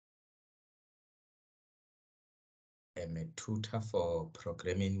am a tutor for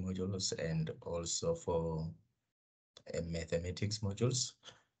programming modules and also for mathematics modules.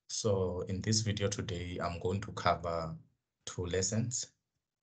 So in this video today, I'm going to cover two lessons,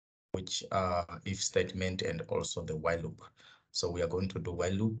 which are if statement and also the while loop. So we are going to do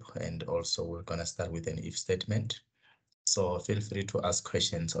while loop, and also we're going to start with an if statement. So feel free to ask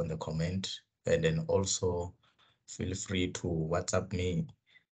questions on the comment, and then also feel free to WhatsApp me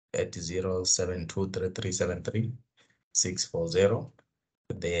at 0723373640.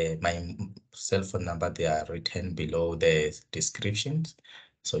 My cell phone number, they are written below the descriptions,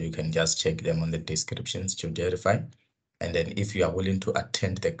 so you can just check them on the descriptions to verify. And then if you are willing to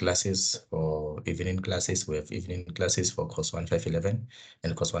attend the classes or evening classes, we have evening classes for course 1511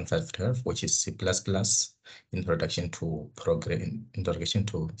 and course 1512, which is C++, introduction to C++ or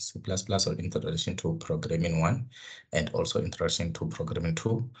introduction to programming 1, and also introduction to programming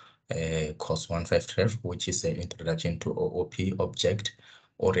 2, course 1512, which is an introduction to OOP, object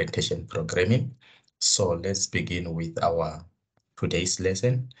orientation programming. So let's begin with our today's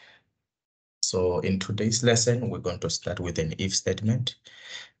lesson. So in today's lesson, we're going to start with an if statement.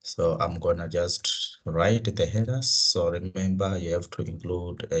 So I'm gonna just write the headers. So remember, you have to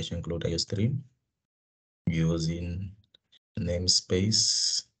include a string using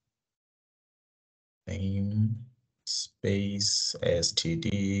namespace,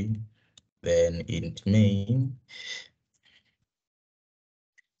 std, then int main.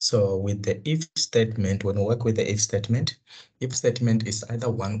 So with the if statement, when we work with the if statement is either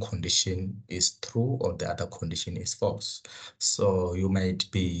one condition is true or the other condition is false. So you might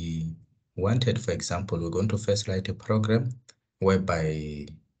be wanted, for example, we're going to first write a program whereby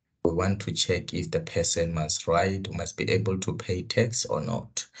we want to check if the person must be able to pay tax or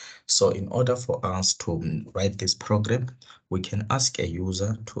not. So in order for us to write this program, we can ask a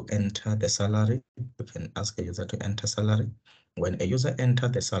user to enter the salary. We can ask a user to enter salary. When a user enter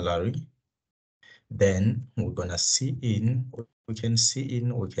the salary, then we're gonna we can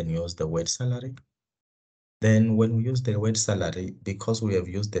use the word salary. Then when we use the word salary, because we have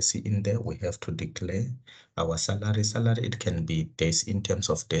used the C in there, we have to declare our salary. Salary, it can be in terms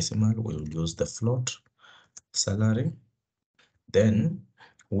of decimal, we'll use the float salary. Then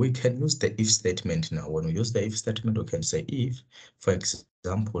we can use the if statement now. When we use the if statement, we can say if, for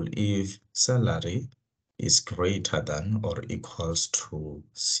example, if salary is greater than or equals to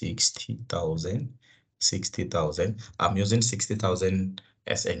 60,000, I'm using 60,000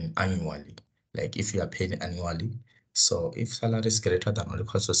 as an annually, like if you are paid annually. So if salary is greater than or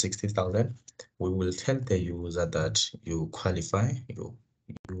equals to 60,000, we will tell the user that you qualify, you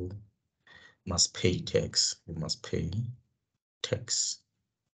must pay tax, you must pay tax.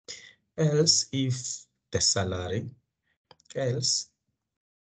 Else, if the salary,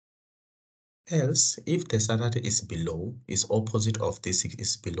 if the salary is opposite of this,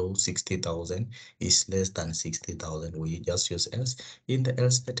 is below 60,000, is less than 60,000, we just use else. In the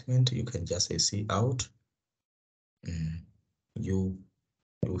else statement, you can just say see out. You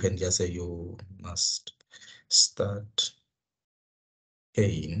can just say you must start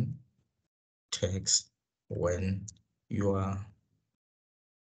paying tax when you are,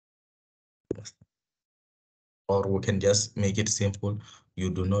 or we can just make it simple. You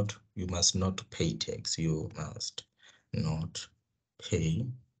must not pay tax. You must not pay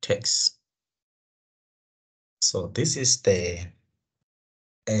tax. So this is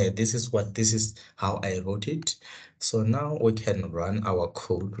how I wrote it. So now we can run our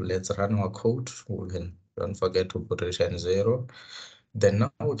code. Let's run our code. Don't forget to put return 0. Then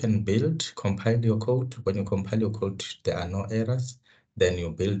now we can compile your code. When you compile your code, there are no errors. Then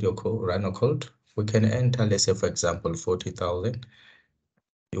you build your code, run your code. We can enter, let's say, for example, 40,000.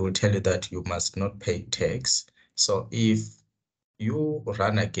 It will tell you that you must not pay tax. So if you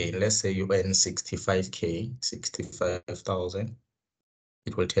run again, let's say you earn 65,000,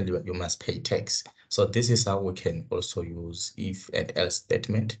 it will tell you you must pay tax. So this is how we can also use if and else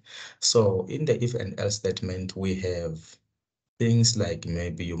statement. So in the if and else statement, we have things like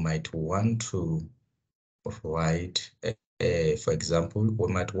maybe you might want to write, for example, we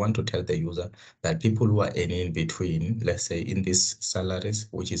might want to tell the user that people who are earning between, let's say in these salaries,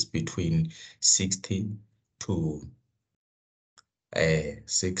 which is between 60 to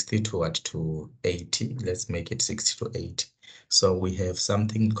 80, let's make it 60 to 80. So we have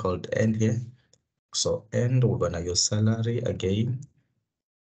something called end here. So end, we're gonna use salary again,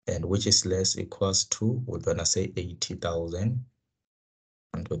 and which is less equals to, we're gonna say 80,000.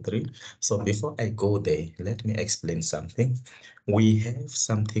 1, 2, 3. So before I go there, let me explain something. We have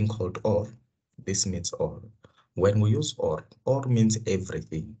something called OR. This means OR. When we use OR means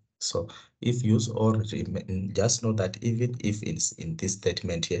everything. So if use or just know that even if it's in this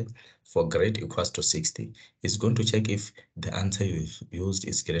statement here, for grade equals to 60, it's going to check if the answer you've used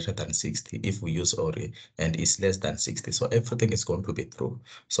is greater than 60, if we use or, and is less than 60. So everything is going to be true.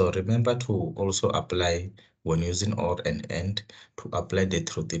 So remember to also apply, when using or and to apply the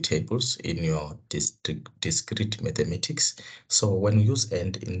truth tables in your discrete mathematics. So when you use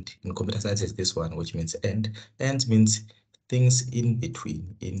and in computer science is this one, which means and means things in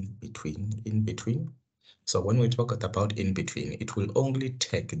between, in between. So when we talk about in between, it will only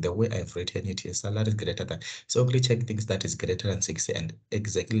take the way I've written it here, salary is greater than, so only check things that is greater than 60 and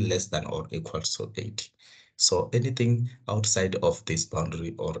exactly less than or equals to 80. So anything outside of this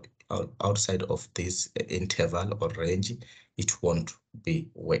boundary or outside of this interval or range, it won't be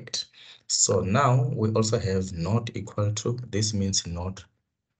worked. So now we also have not equal to. This means not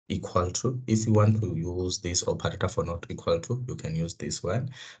equal to. If you want to use this operator for not equal to, you can use this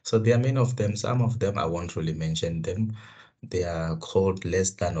one. So there are many of them. Some of them I won't really mention them. They are called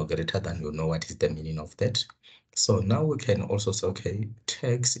less than or greater than. You know what is the meaning of that. So now we can also say, okay,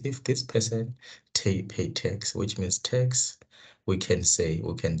 tax, if this person pay tax, which means tax, we can say,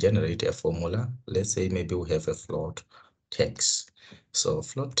 we can generate a formula. Let's say maybe we have a float tax. So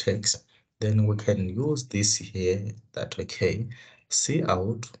float tax, then we can use this here, that, okay, see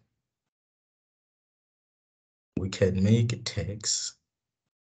out, we can make tax,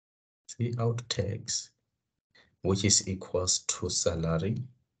 see out tax, which is equals to salary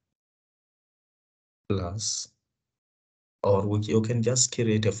plus, or you can just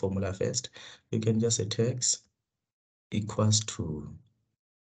create a formula first. You can just say tax equals to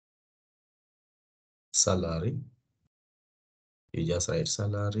salary. You just write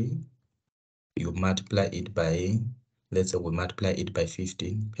salary. You multiply it by, let's say we multiply it by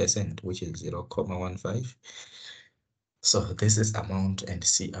 15%, which is 0.15. So this is amount, and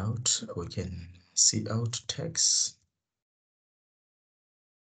see out. We can see out tax.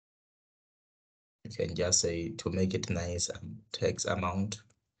 You can just say, to make it nice, tax amount,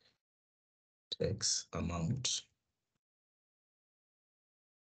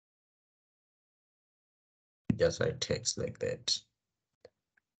 just write text like that,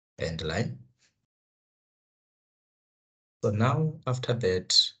 end line. So now after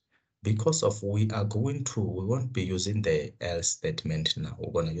that, because of we won't be using the else statement now,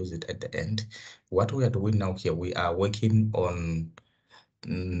 we're going to use it at the end. What we are doing now here, we are working on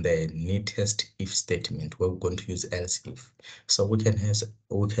the neatest if statement where we're going to use else if. So we can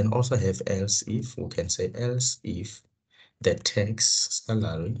also have else if. We can say else if the tax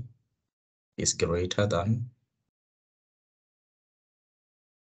salary is greater than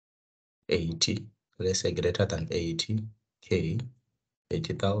 80, let's say greater than 80K,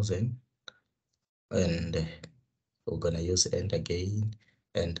 80,000, and we're gonna use and again,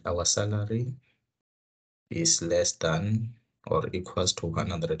 and our salary is less than or equals to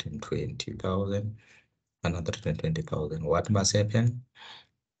 120,000, 120,000. What must happen?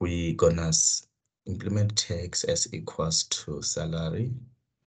 We gonna implement tax as equals to salary,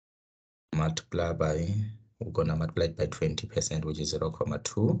 multiply by, we're gonna multiply it by 20%, which is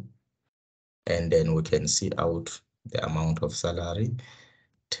 0.2, and then we can see out the amount of salary,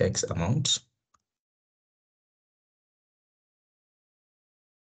 tax amount,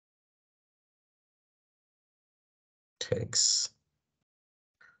 tax,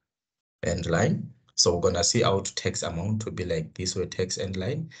 end line. So we're gonna see out tax amount to be like this way, tax end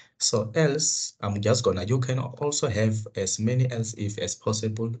line. So else, I'm just gonna, you can also have as many else if as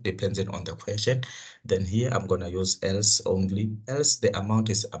possible, depending on the question. Then here I'm gonna use else only, else the amount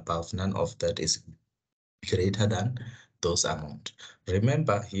is above, none of that is greater than those amount.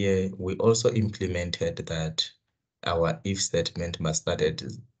 Remember here, we also implemented that our if statement must start at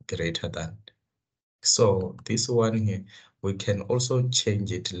greater than. So this one here, we can also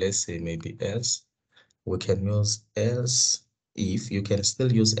change it. Let's say maybe else. We can use else if. You can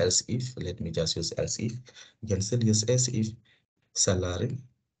still use else if. Let me just use else if. You can still use else if salary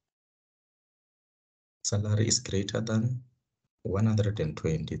is greater than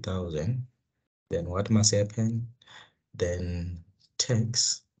 120,000. Then what must happen? Then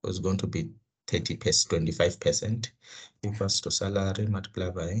tax is going to be 30%, 25% equals to salary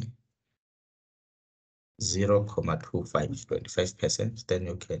multiplied by 0.25, 25%. Then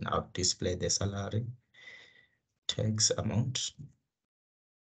you can out display the salary tax amount,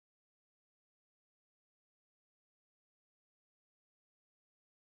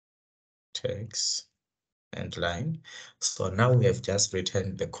 tax, and line. So now we have just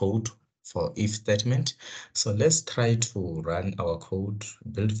written the code for if statement. So let's try to run our code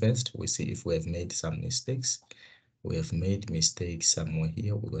build first. We see if we have made some mistakes. We have made mistakes somewhere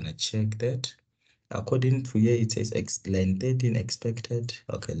here. We're gonna check that. According to here, it says line 13 expected.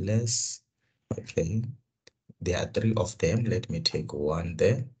 Okay, less. Okay, there are 3 of them. Let me take 1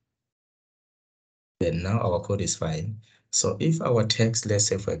 there. Then now our code is fine. So if our text, let's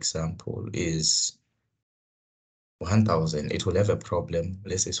say for example, is 1000, it will have a problem.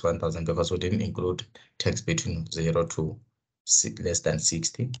 Let's say it's 1000 because we didn't include text between 0 to less than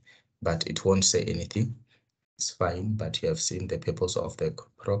 60, but it won't say anything. It's fine, but you have seen the purpose of the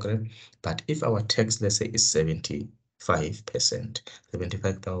program. But if our text, let's say, is 75%,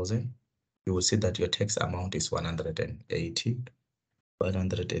 75,000, you will see that your text amount is 180,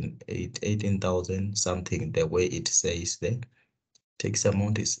 18,000 something, the way it says there. Text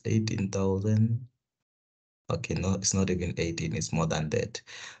amount is 18,000. Okay, no, it's not even 18, it's more than that.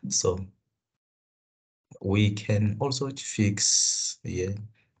 So we can also fix here.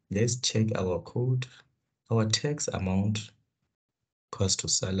 Let's check our code. Our text amount cost to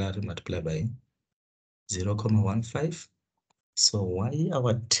salary multiplied by 0.15. So why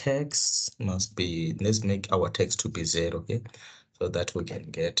our text must be, let's make our text to be 0, okay, so that we can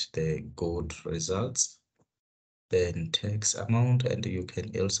get the good results. Then text amount, and you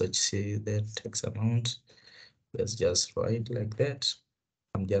can also see the text amount. Let's just write like that.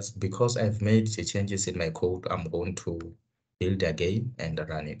 I'm just, because I've made the changes in my code, I'm going to build again and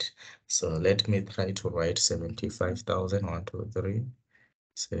run it. So let me try to write 75,000, 1, 2, 3,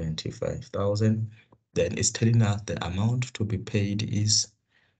 75,000. Then it's telling us the amount to be paid is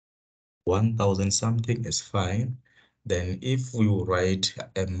 1,000 something is fine. Then if we write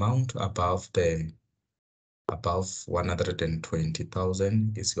amount above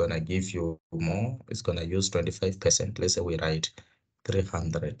 120,000, it's gonna give you more. It's gonna use 25%. Let's say we write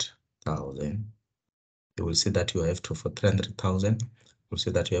 300,000. You will see that you have to, for 300,000, you'll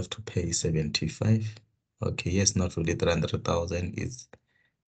see that you have to pay 75. Okay, yes, not really 300,000, it's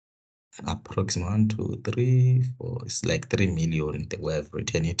approximately 1, 2, 3, 4. It's like 3 million the way I've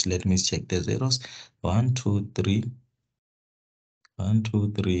written it. Let me check the zeros. 1, 2, 3, 1,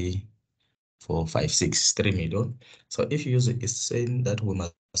 2, 3, 4, 5, 6, 3 million. So if you use it, it's saying that we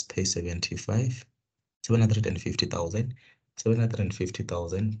must pay 750,000,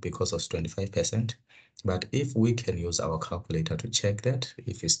 750,000 because of 25%. But if we can use our calculator to check that,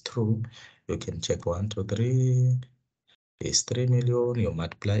 if it's true, you can check 1, 2, 3 is 3 million. You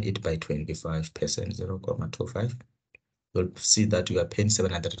multiply it by 25%, 0.25. You'll see that you are paying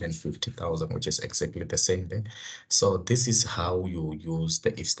 750,000, which is exactly the same thing. So this is how you use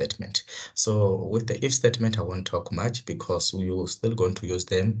the if statement. So with the if statement, I won't talk much because we are still going to use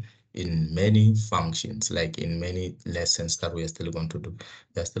them in many functions, like in many lessons that we are still going to do.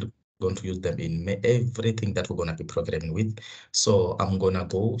 We are still going to use them in everything that we're going to be programming with. So I'm going to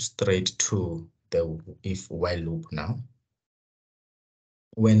go straight to the if while loop now.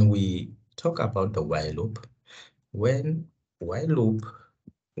 When we talk about the while loop, when while loop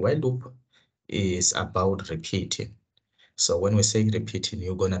is about repeating. So when we say repeating,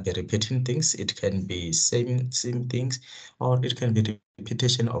 you're gonna be repeating things. It can be same things, or it can be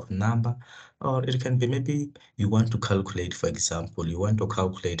repetition of number, or it can be maybe you want to calculate, for example, you want to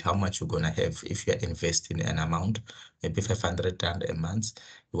calculate how much you're gonna have if you're investing an amount, maybe 500 rand a month.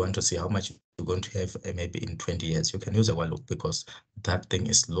 You want to see how much you're going to have maybe in 20 years. You can use a while loop because that thing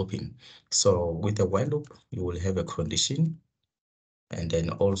is looping. So with a while loop, you will have a condition, and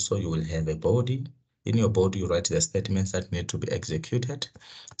then also you will have a body. In your body, you write the statements that need to be executed.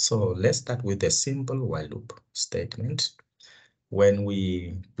 So let's start with a simple while loop statement. When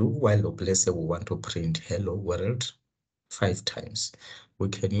we do while loop, let's say we want to print hello world 5 times. We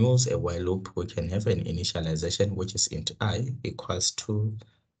can use a while loop. We can have an initialization, which is int I equals to,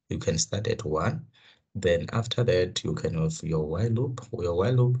 you can start at 1. Then after that, you can have your while loop. Your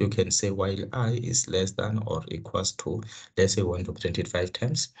while loop, you can say while I is less than or equals to, let's say we want to print it 5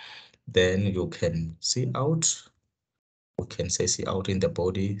 times. Then you can see out. We can say see out in the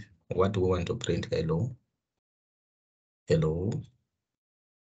body. What do we want to print? Hello. Hello.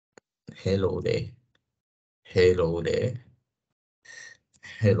 Hello there. Hello there.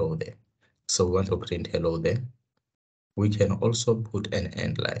 Hello there. So we want to print hello there. We can also put an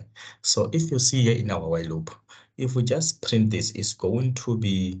end line. So if you see here in our while loop, if we just print this, it's going to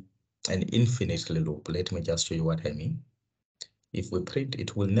be an infinite loop. Let me just show you what I mean. If we print,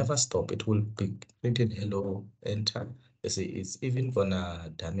 it will never stop. It will be printed hello, enter. You see, it's even gonna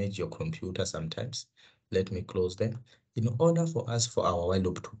damage your computer sometimes. Let me close them. In order for us, for our while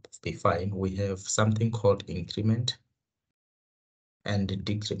loop to be fine, we have something called increment and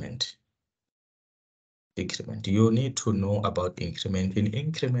decrement. Decrement. You need to know about increment. In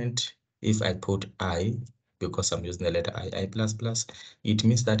increment, if I put I, because I'm using the letter I plus plus, it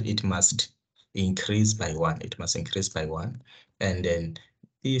means that it must increase by 1. It must increase by 1. And then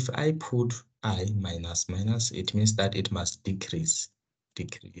if I put I minus minus, it means that it must decrease.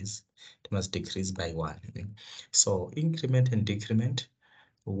 It must decrease by 1. So increment and decrement,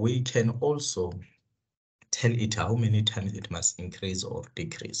 we can also tell it how many times it must increase or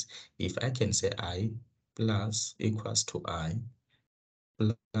decrease. If I can say I plus equals to I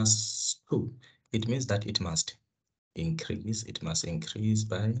plus 2, it means that it must increase. It must increase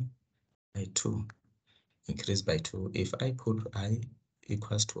by 2. Increase by 2. If I put I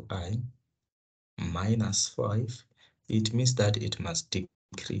equals to I minus 5, it means that it must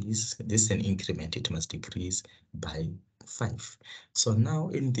decrease. This is an increment. It must decrease by 5. So now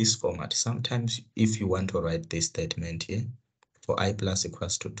in this format, sometimes if you want to write this statement here, for I plus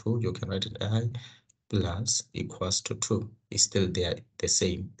equals to 2, you can write it I plus equals to 2. It's still there, the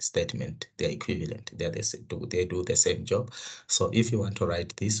same statement. They're equivalent. They do the same job. So if you want to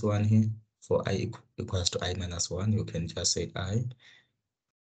write this one here, for I equals to I minus 1, you can just say I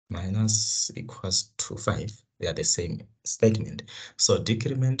minus equals to 5. They are the same statement. So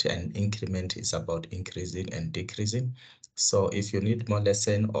decrement and increment is about increasing and decreasing. So if you need more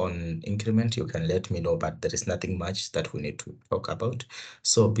lesson on increment, you can let me know, but there is nothing much that we need to talk about.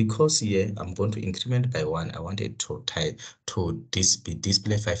 So because here I'm going to increment by 1, I want it to be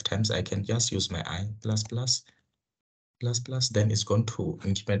display 5 times. I can just use my I plus plus plus, then it's going to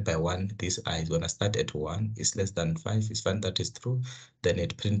increment by 1. This I is going to start at 1, is less than 5, is fine, that is true. Then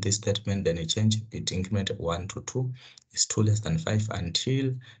it print this statement, then it change, it increment 1 to 2, is 2 less than 5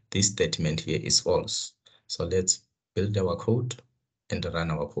 until this statement here is false. So let's build our code and run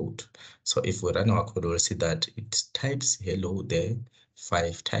our code. So if we run our code, we'll see that it types hello there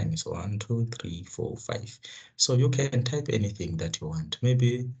 5 times. 1, 2, 3, 4, 5. So you can type anything that you want.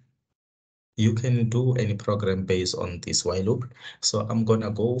 Maybe you can do any program based on this while loop. So I'm gonna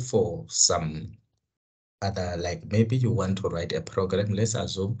go for some other, like maybe you want to write a program. Let's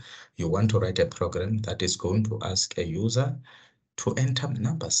assume you want to write a program that is going to ask a user to enter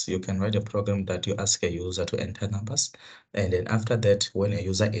numbers. You can write a program that you ask a user to enter numbers. And then after that, when a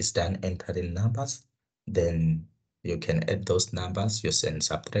user is done entering numbers, then you can add those numbers, you can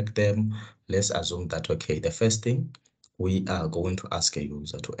subtract them. Let's assume that, okay, the first thing, we are going to ask a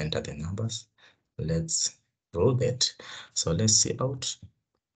user to enter the numbers. Let's roll that. So let's see out.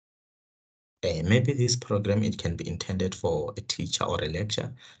 Maybe this program, it can be intended for a teacher or a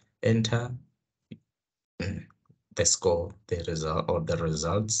lecture. Enter the score, the result, or the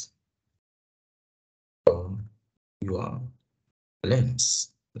results for your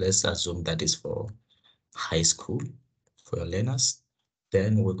learners. Let's assume that is for high school, for your learners.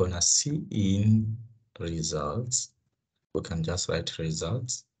 Then we're gonna see in results. We can just write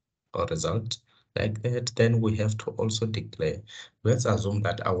results or result like that. Then we have to also declare. Let's assume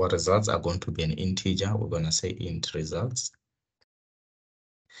that our results are going to be an integer. We're gonna say int results.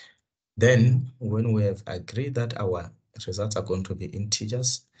 Then when we have agreed that our results are going to be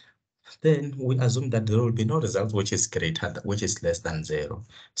integers, then we assume that there will be no result which is less than 0.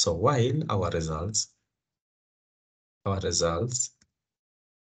 So while our results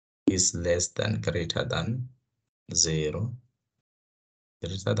is less than greater than 0,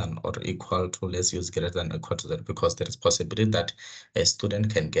 greater than or equal to, let's use greater than or equal to 0 because there is possibility that a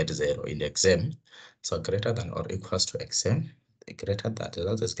student can get 0 in the exam. So greater than or equals to exam, greater than, the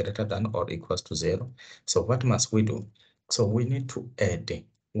result is greater than or equals to 0. So what must we do? So we need to add,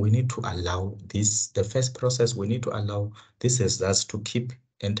 we need to allow this, the first process, we need to allow this results to keep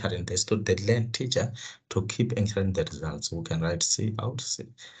entering the teacher to keep entering the results. We can write C out, C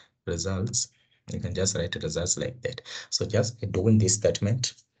results. You can just write results like that. So just doing this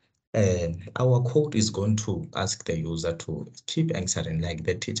statement, our code is going to ask the user to keep answering, like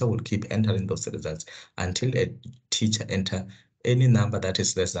the teacher will keep entering those results until a teacher enter any number that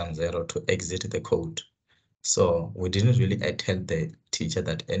is less than 0 to exit the code. So we didn't really tell the teacher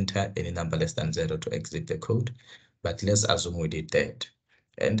that enter any number less than 0 to exit the code, but let's assume we did that.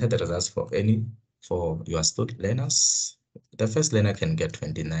 Enter the results for your student learners. The first learner can get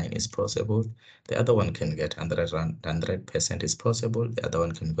 29 is possible. The other one can get 100% is possible. The other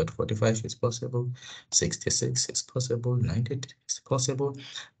one can get 45 is possible. 66 is possible. 90 is possible.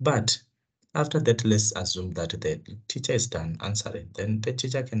 But after that, let's assume that the teacher is done answering. Then the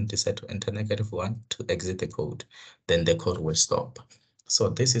teacher can decide to enter -1 to exit the code. Then the code will stop. So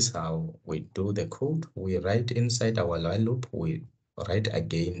this is how we do the code. We write inside our while loop. We write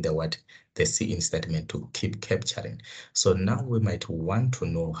again the cin statement to keep capturing. So now we might want to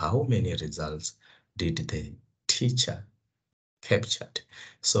know how many results did the teacher captured.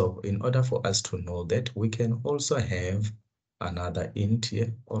 So in order for us to know that, we can also have another int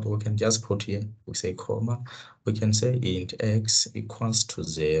here, or we can just put here, we say comma, we can say int x equals to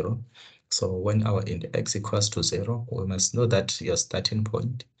 0. So when our int x equals to 0, we must know that your starting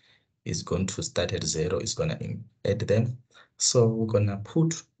point is going to start at 0, is going to add them. So we're going to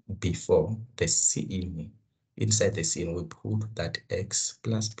put before the cin. Inside the cin, we put that x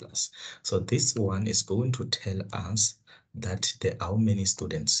plus plus. So this one is going to tell us that how many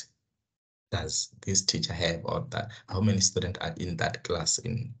students does this teacher have, or that how many students are in that class,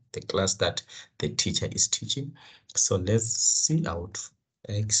 in the class that the teacher is teaching. So let's see out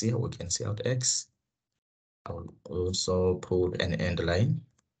x here. We can see out x. I'll also put an end line.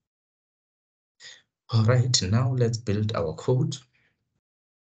 All right, now let's build our code.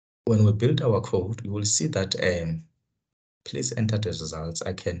 When we build our code, you will see that please enter the results.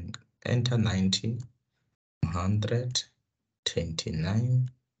 I can enter 90, 100, 29,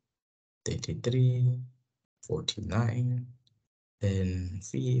 33, 49, then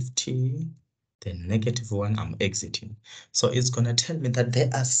 50, then -1, I'm exiting. So it's gonna tell me that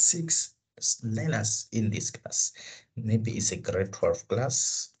there are 6 learners in this class. Maybe it's a grade 12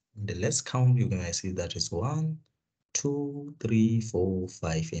 class. The let's count, you're gonna see that is 1, 2, 3, 4,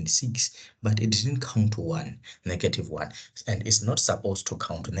 5, and 6, but it didn't count 1, -1, and it's not supposed to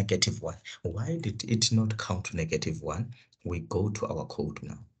count -1. Why did it not count -1? We go to our code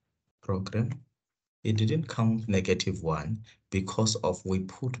now. Program. It didn't count -1 because of we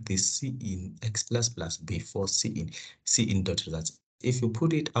put the cin x plus plus before cin dot results. If you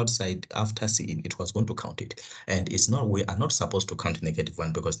put it outside after cin, it was going to count it. And it's not, we are not supposed to count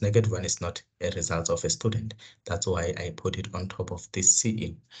 -1 because -1 is not a result of a student. That's why I put it on top of this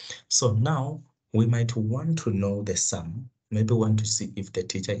cin. So now we might want to know the sum. Maybe want to see if the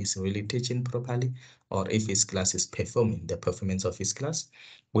teacher is really teaching properly, or if his class is performing, the performance of his class.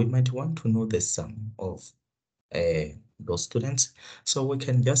 We might want to know the sum of those students. So we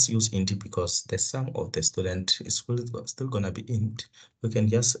can just use int because the sum of the student is still going to be int. We can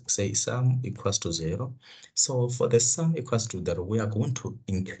just say sum equals to 0. So for the sum equals to 0, we are going to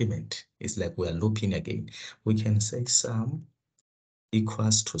increment. It's like we are looping again. We can say sum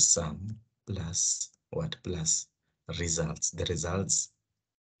equals to sum plus what? Plus results. The results,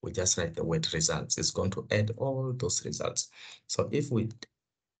 we just write the word results. It's going to add all those results. So if we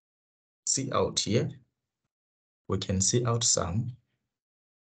see out here, we can see out sum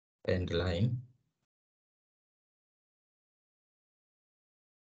and line.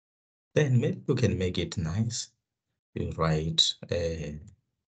 Then maybe you can make it nice. You write,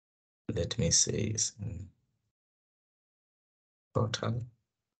 let me say, total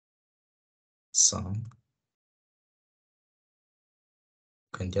sum.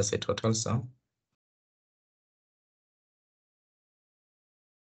 You can just say total sum.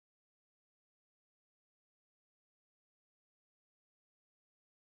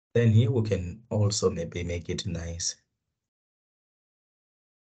 Then here we can also maybe make it nice.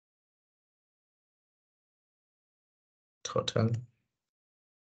 Total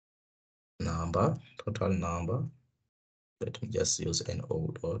number. Let me just use an O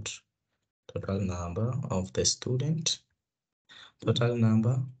dot. Total number of the student. Total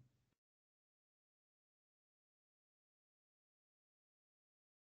number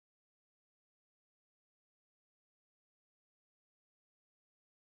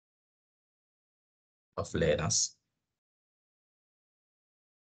of learners.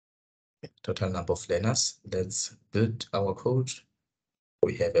 Total number of learners. Let's build our code.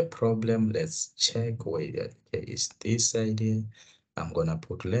 We have a problem. Let's check where is this side here. I'm gonna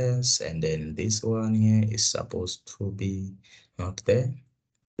put less, and then this one here is supposed to be not there.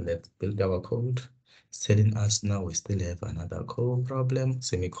 Let's build our code. It's telling us now we still have another code problem,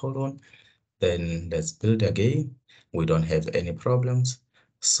 semicolon. Then let's build again. We don't have any problems.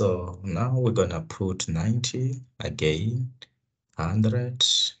 So now we're gonna put 90 again, 100,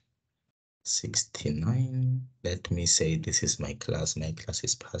 69. Let me say this is my class. My class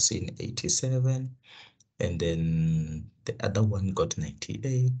is passing 87. And then the other one got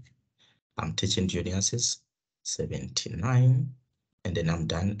 98. I'm teaching juniors 79. And then I'm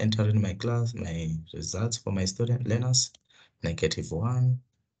done entering my class, my results for my student learners, -1.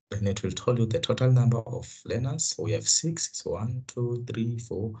 Then it will tell you the total number of learners. We have 6. It's 1, 2, 3,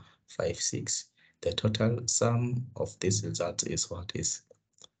 4, 5, 6. The total sum of this result is what is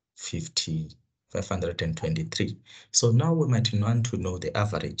 523. So now we might want to know the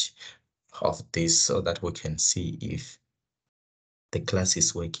average of this so that we can see if the class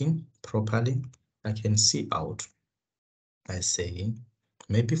is working properly. I can see out, I say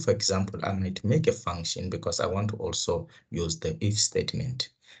Maybe, for example, I might make a function because I want to also use the if statement.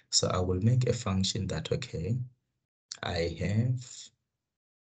 So I will make a function that, okay, I have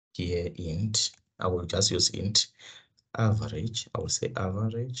here int, I will just use int average. I will say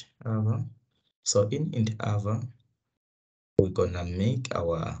average, aver. So in int aver, we're gonna make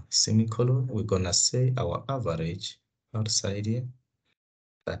our semicolon. We're gonna say our average outside here,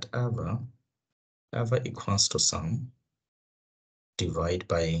 that aver equals to sum divide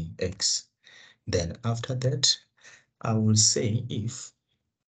by x. Then after that, I will say if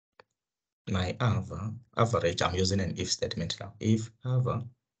my average, I'm using an if statement now. If aver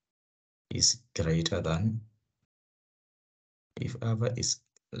is greater than, if aver is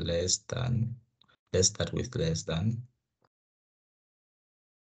less than, let's start with less than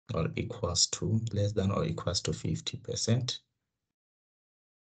or equals to, less than or equals to 50%,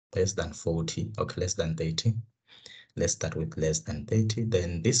 less than 40, okay, less than 30. Let's start with less than 30.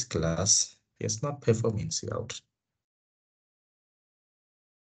 Then this class is not performing out.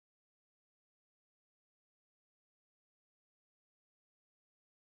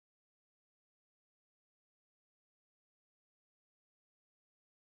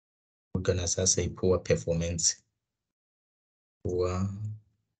 We're gonna just say poor performance. Poor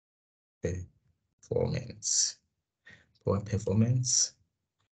performance. Poor performance.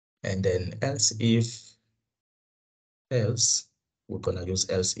 And then else if, else, we're gonna use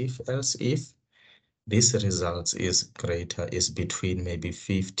else if this result is greater, is between maybe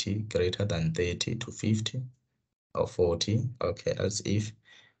 50, greater than 30 to 50 or 40. Okay, else if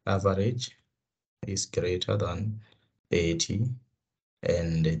average is greater than 80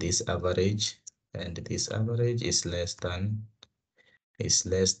 and this average is less than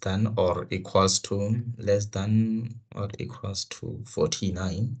or equals to less than or equals to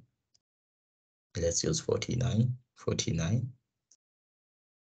 49. Let's use 49.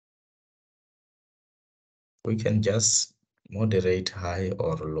 We can just moderate high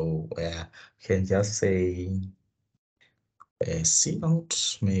or low, where we can just say C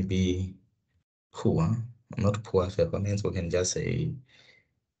out, maybe poor, not poor performance. We can just say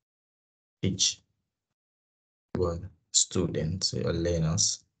each students or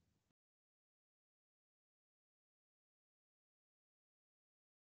learners.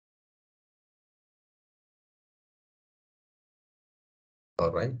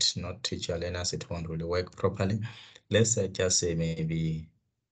 All right, not teacher learners, it won't really work properly. Let's just say maybe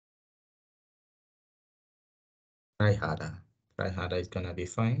try harder. Try harder is gonna be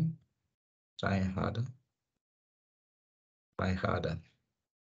fine. Try harder. Try harder.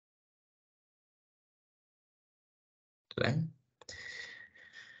 Right?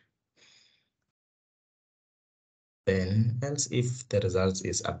 Then else if the result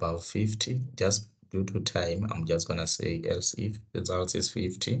is above 50, just due to time, I'm just gonna say else if result is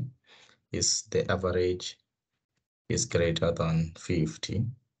 50, is the average is greater than 50,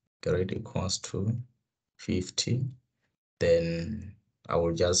 grade equals to 50, then I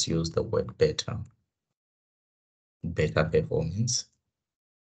will just use the word better performance,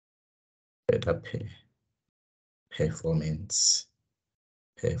 better performance,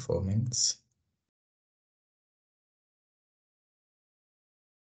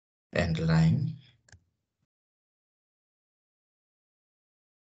 and line,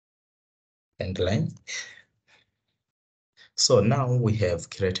 and line. So now we have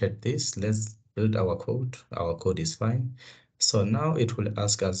created this. Let's build our code. Our code is fine. So now it will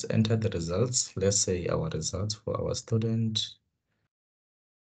ask us enter the results. Let's say our results for our student.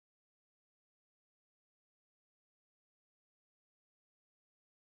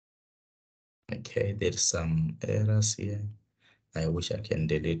 Okay, there's some errors here. I wish I can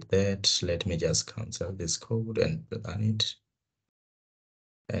delete that. Let me just cancel this code and run it.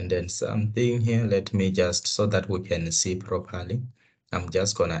 And then something here, let me just, so that we can see properly, I'm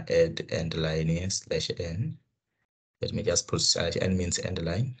just gonna add end line here, /n. Let me just put /n means end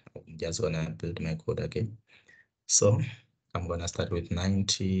line. I'm just gonna build my code again. So I'm gonna start with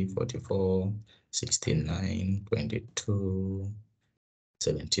 90, 44, 69, 22,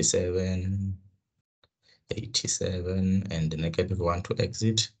 77, 87, and -1 to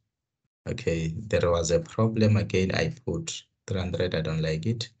exit. Okay, there was a problem again. I put 300. I don't like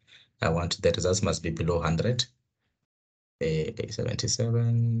it. I want the results must be below 100.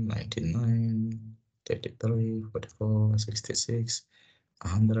 77, 99, 33, 44, 66,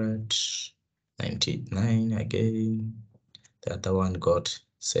 100, 99 again. The other one got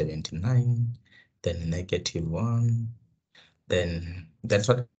 79, then -1. Then the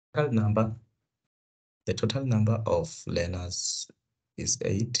total number of learners is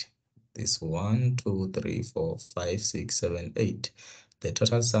 8. This 1, 2, 3, 4, 5, 6, 7, 8. the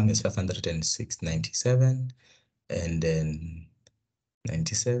total sum is 506.97, and then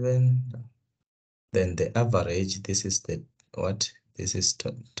 97. Then the average, this is the what? This is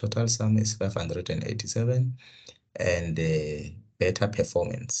total sum is 587, and the better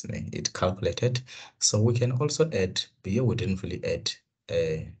performance it calculated. So we can also add, here we didn't really add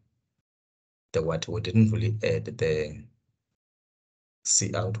the what? We didn't really add the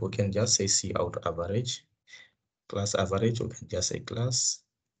C out. We can just say C out average. Class average, we can just say class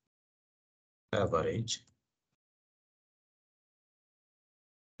average.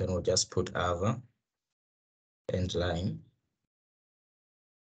 Then we'll just put other and line.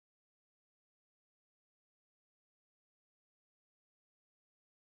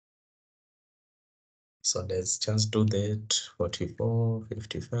 So let's just do that. 44,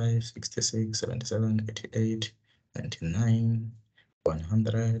 55, 66, 77, 88, 99,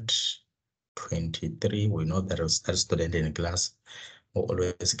 100, 23. We know that that student in class will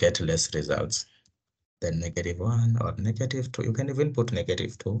always get less results than -1 or -2. You can even put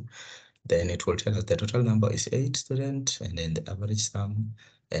 -2. Then it will tell us the total number is 8 students, and then the average sum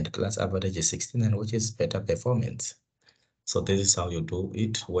and class average is 69, which is better performance. So this is how you do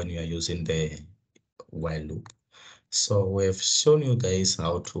it when you are using the while loop. So we've shown you guys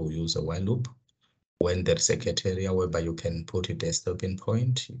how to use a while loop when there's a criteria whereby you can put it as stopping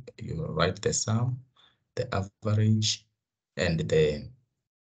point. You write the sum, the average, and the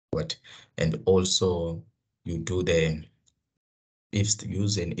what, and also you do the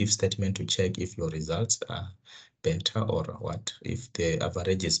use an if statement to check if your results are better or what, if the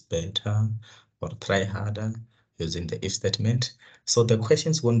average is better, or try harder using the if statement. So the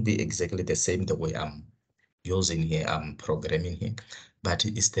questions won't be exactly the same the way I'm using here, I'm programming here, but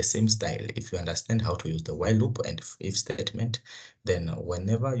it's the same style. If you understand how to use the while loop and if statement, then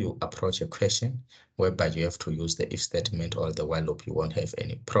whenever you approach a question whereby you have to use the if statement or the while loop, you won't have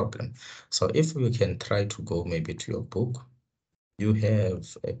any problem. So if we can try to go maybe to your book, you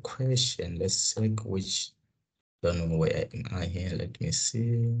have a question. Let's check which, don't know where am I here. Let me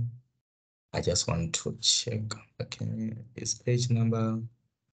see. I just want to check. Okay, it's page number.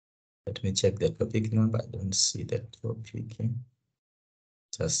 Let me check the topic number. I don't see the topic.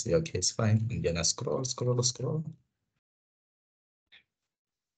 Just see, okay, it's fine. I'm gonna scroll.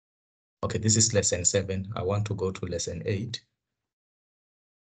 Okay, this is lesson 7. I want to go to lesson 8.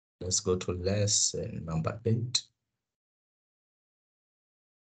 Let's go to lesson number 8.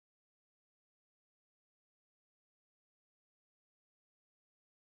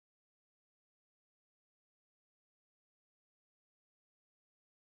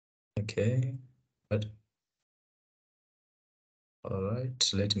 Okay, but all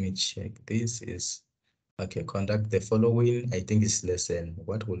right, let me check. This is okay. Conduct the following. I think it's lesson.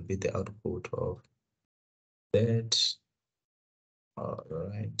 What will be the output of that? All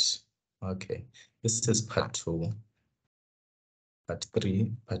right. Okay, this is part 2. Part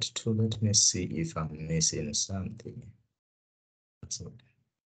 3, part 2. Let me see if I'm missing something.